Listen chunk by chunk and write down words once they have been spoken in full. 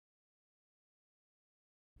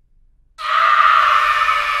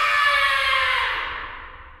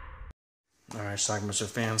Alright, Schlockmeister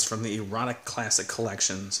fans, from the Erotic Classic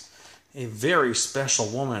Collections. A very special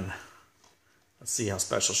woman. Let's see how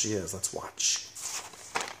special she is. Let's watch.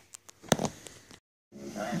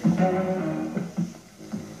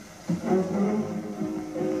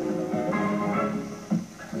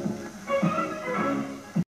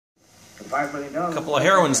 A couple of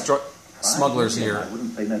heroin smugglers here. I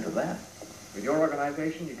wouldn't say no to that. With your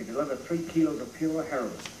organization, you could deliver 3 kilos of pure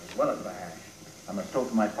heroin, as well as the hash. I must talk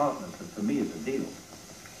to my partners, but for me it's a deal.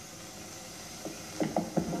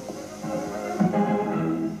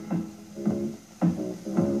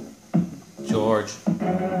 George.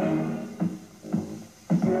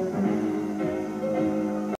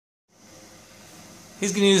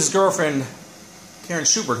 He's going to use his girlfriend, Karen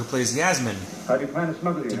Schubert, who plays Yasmin, How do you plan to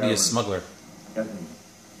smuggle your to be a smuggler. Yasmin.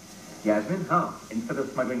 Yasmin? How? Instead of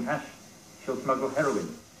smuggling hash, she'll smuggle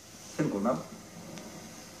heroin. Simple, no?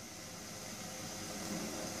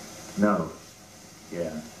 No.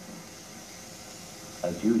 Yeah.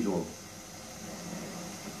 As usual.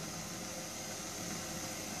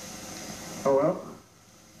 Oh well.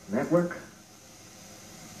 Network?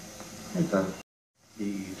 It's a...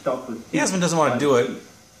 The stock was... Yasmin doesn't want to do it,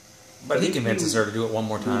 but he convinces her to do it one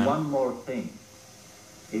more time. One more thing.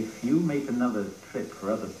 If you make another trip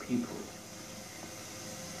for other people,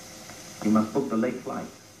 you must book the late flight.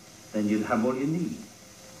 Then you'll have all you need.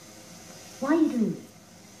 Why are you doing this?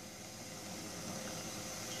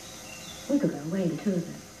 We could go away, the two of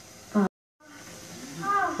us.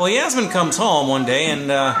 Well, Yasmin comes home one day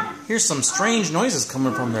and hears some strange noises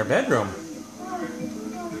coming from their bedroom.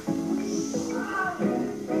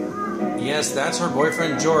 Yes, that's her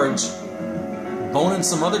boyfriend George boning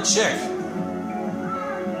some other chick.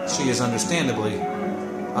 She is understandably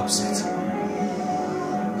upset.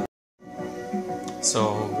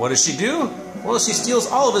 So, what does she do? Well, she steals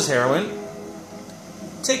all of his heroin,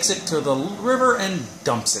 takes it to the river and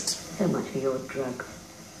dumps it. So much for your drugs.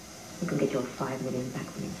 You can get your 5 million back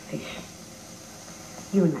from your fish.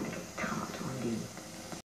 You and that little tart on you.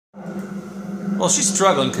 Well, she's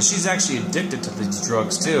struggling because she's actually addicted to these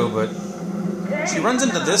drugs too, but she runs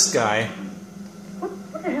into this guy.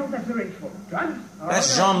 What the hell's that syringe for? Drugs?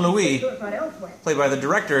 That's Jean-Louis, played by the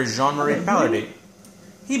director Jean-Marie Palardy.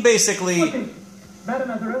 He basically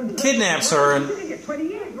kidnaps her and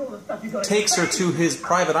takes her to his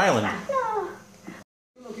private island.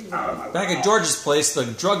 Back at George's place, the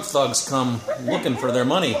drug thugs come looking for their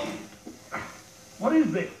money. What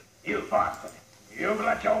is this? You bastard. You've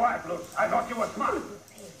let your wife loose. I thought you were smart.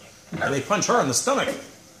 And they punch her in the stomach.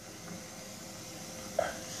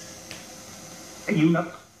 Hey, you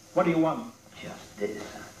nuts. What do you want? Just this.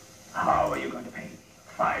 How are you going to pay me?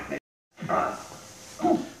 5 minutes.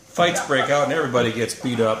 Fights break out and everybody gets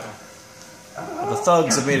beat up. The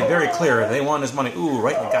thugs have made it very clear they want his money. Ooh,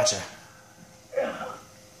 right in the gotcha.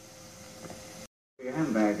 Your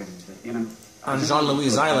handbag and, you know... On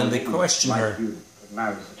Jean-Louis' island, they question her.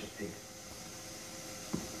 Marry such a pig.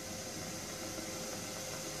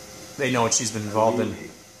 They know what she's been involved in.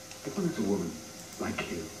 If one is a woman like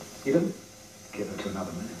you don't give her to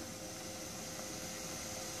another man.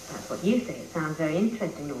 That's what you say. It sounds very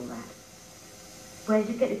interesting, all that. Where did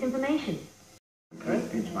you get this information? Okay,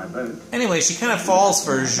 pinch my boat. Anyway, she kind of falls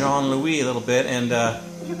for Jean-Louis a little bit, and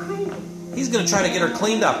You're crazy. he's going to try to get her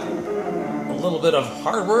cleaned up. A little bit of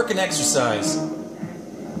hard work and exercise.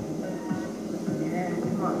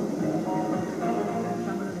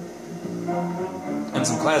 And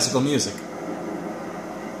some classical music.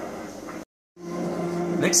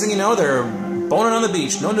 Next thing you know, they're boning on the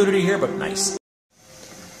beach. No nudity here, but nice.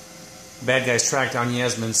 Bad guys track down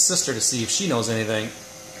Yasmin's sister to see if she knows anything.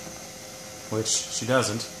 Which she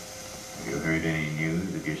doesn't. Have you heard any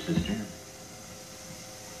news of your sister?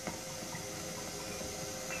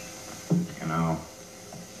 You know,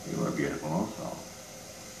 you are beautiful also.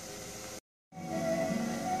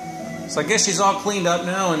 So I guess she's all cleaned up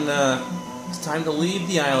now, and it's time to leave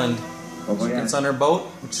the island. She gets on her boat,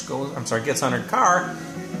 which goes, gets on her car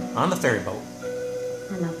on the ferry boat.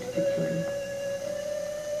 I love to picture him.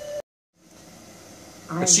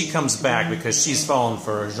 But she comes back because she's fallen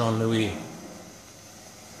for Jean-Louis.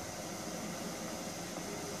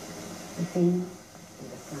 The sea and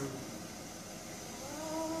the sun.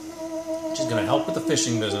 She's going to help with the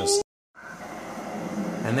fishing business.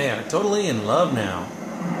 And they are totally in love now.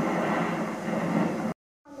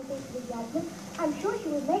 I'm sure she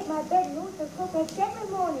will make my bed and also cook eggs every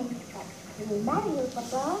morning. She will marry you,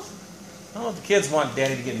 Papa. Oh, the kids want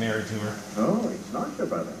Daddy to get married to her. Oh, it's not your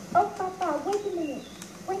brother. Oh, Papa, wait a minute.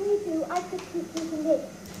 When you do, I could keep thinking this.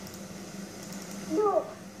 Look.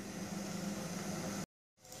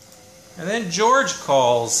 And then George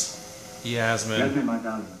calls. Yasmin. Yasmin, my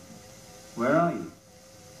darling, where are you?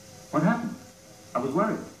 What happened? I was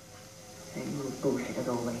worried. Same old bullshit as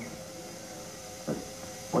always. But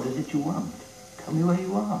what is it you want? Tell me where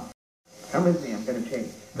you are. Come with me, I'm going to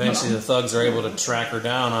change. Eventually the thugs are able to track her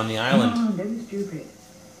down on the island. Come on, don't be stupid.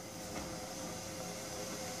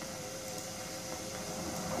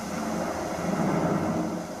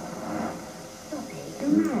 Stop it.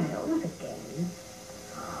 No, not again.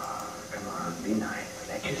 Come on, be nice.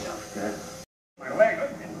 Let yourself go.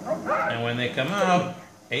 And when they come out,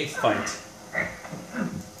 a fight.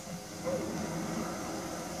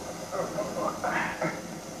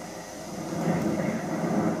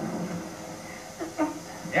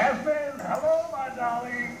 Yasmin, hello, my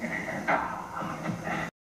darling.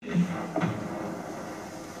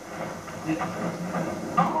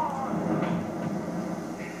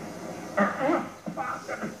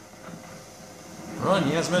 Run,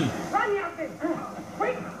 Yasmin. Run, Yasmin.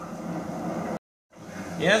 Wait.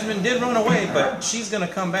 Yasmin did run away, but she's going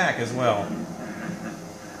to come back as well.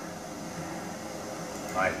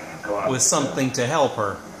 Go on. With something to help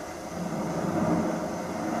her.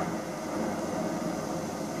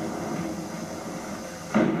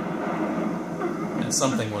 And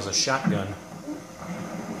something was a shotgun.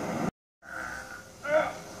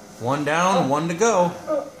 One down, one to go.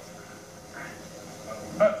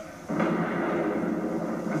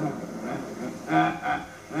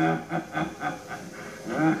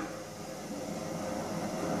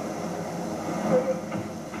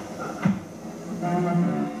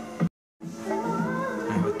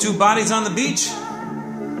 With two bodies on the beach,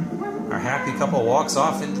 our happy couple walks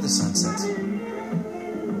off into the sunset.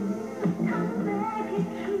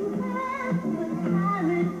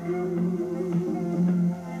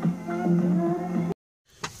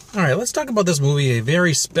 Alright, let's talk about this movie, A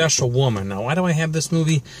Very Special Woman. Now, why do I have this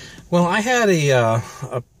movie? Well, I had a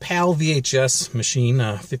PAL VHS machine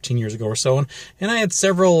 15 years ago or so, and I had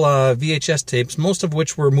several VHS tapes, most of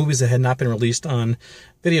which were movies that had not been released on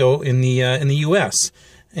video in the U.S.,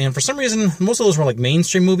 and for some reason, most of those were like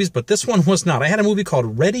mainstream movies, but this one was not. I had a movie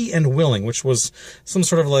called Ready and Willing, which was some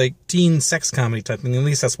sort of like teen sex comedy type thing. At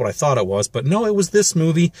least that's what I thought it was. But no, it was this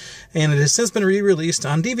movie, and it has since been re-released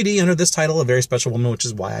on DVD under this title, A Very Special Woman, which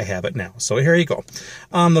is why I have it now. So here you go.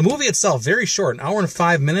 The movie itself, very short, 1 hour and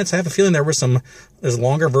 5 minutes. I have a feeling there's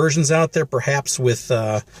longer versions out there, perhaps with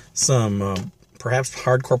perhaps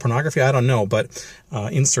hardcore pornography, I don't know, but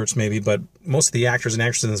inserts maybe, but most of the actors and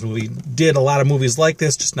actresses in this movie did a lot of movies like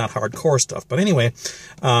this, just not hardcore stuff. But anyway,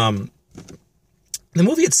 the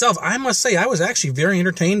movie itself, I must say, I was actually very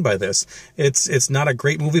entertained by this. It's not a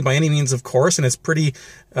great movie by any means, of course, and it's pretty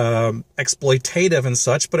exploitative and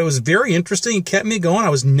such, but it was very interesting. It kept me going. I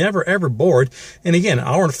was never, ever bored. And again, 1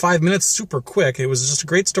 hour and 5 minutes, super quick. It was just a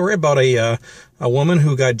great story about a woman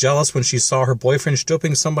who got jealous when she saw her boyfriend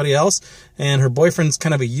stooping somebody else, and her boyfriend's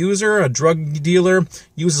kind of a user, a drug dealer,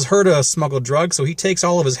 uses her to smuggle drugs, so he takes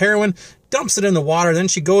all of his heroin, dumps it in the water, then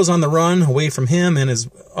she goes on the run away from him and his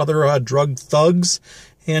other drug thugs,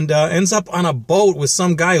 and ends up on a boat with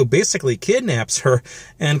some guy who basically kidnaps her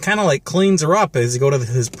and kind of like cleans her up as he go to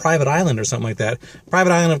his private island or something like that.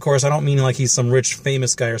 Private island, of course, I don't mean like he's some rich,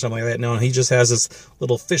 famous guy or something like that. No, he just has this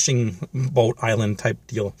little fishing boat island type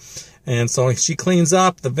deal. And so she cleans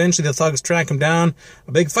up. Eventually the thugs track him down.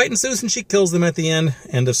 A big fight ensues and she kills them at the end.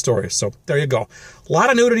 End of story. So there you go. A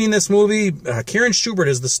lot of nudity in this movie. Karen Schubert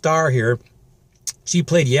is the star here. She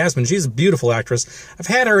played Yasmin. She's a beautiful actress. I've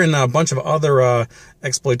had her in a bunch of other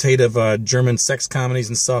exploitative German sex comedies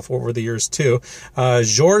and stuff over the years too.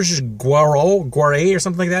 Georges Guaret or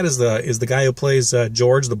something like that is the guy who plays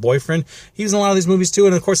George, the boyfriend. He's in a lot of these movies too.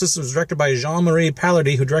 And of course, this was directed by Jean-Marie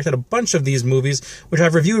Palardy, who directed a bunch of these movies, which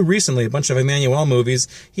I've reviewed recently, a bunch of Emmanuel movies.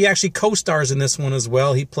 He actually co-stars in this one as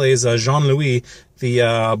well. He plays Jean-Louis,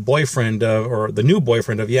 the boyfriend or the new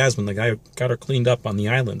boyfriend of Yasmin, the guy who got her cleaned up on the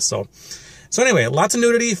island. So anyway, lots of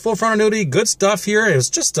nudity, full frontal nudity, good stuff here. It was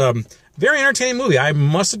just a very entertaining movie. I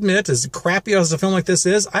must admit, as crappy as a film like this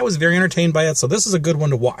is, I was very entertained by it, so this is a good one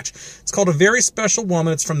to watch. It's called A Very Special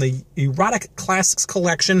Woman. It's from the Erotic Classics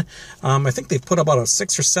collection. I think they've put about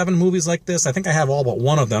 6 or 7 movies like this. I think I have all but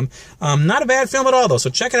one of them. Not a bad film at all, though, so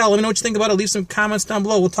check it out. Let me know what you think about it. Leave some comments down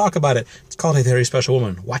below. We'll talk about it. It's called A Very Special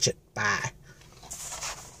Woman. Watch it. Bye.